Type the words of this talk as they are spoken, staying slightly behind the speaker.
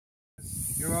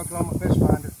Your Oklahoma fish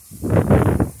finder.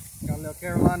 Got a little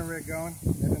Carolina rig going.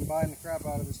 They've been biting the crap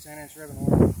out of this 10-inch ribbon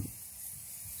worm.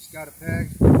 Just got it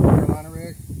pegged, Carolina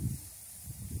rig.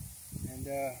 And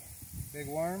big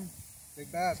worm,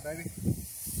 big bass, baby.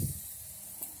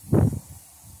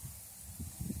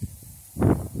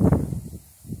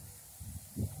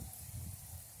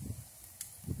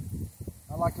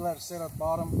 I like to let it sit at the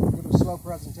bottom, give it a slow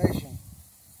presentation.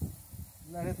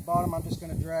 Let it hit the bottom, I'm just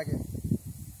going to drag it.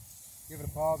 Give it a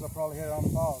pause, I'll probably hit it on the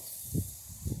pause.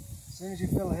 As soon as you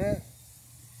feel a hit,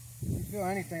 if you feel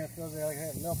anything that feels like a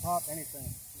hit, a little pop, anything,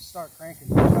 just start cranking.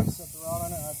 You try to set the rod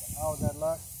on it, I always had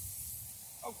luck.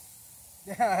 Oh,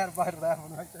 yeah, I had a bite of that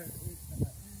one right there.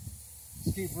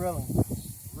 Just keep reeling.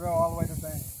 Just reel all the way to the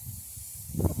bank.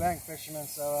 I'm a bank fisherman,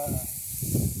 so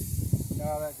you know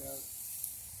how that goes.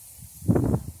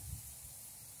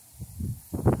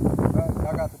 But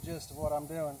y'all got the gist of what I'm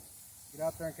doing. Get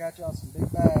out there and catch y'all some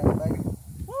big bass, baby.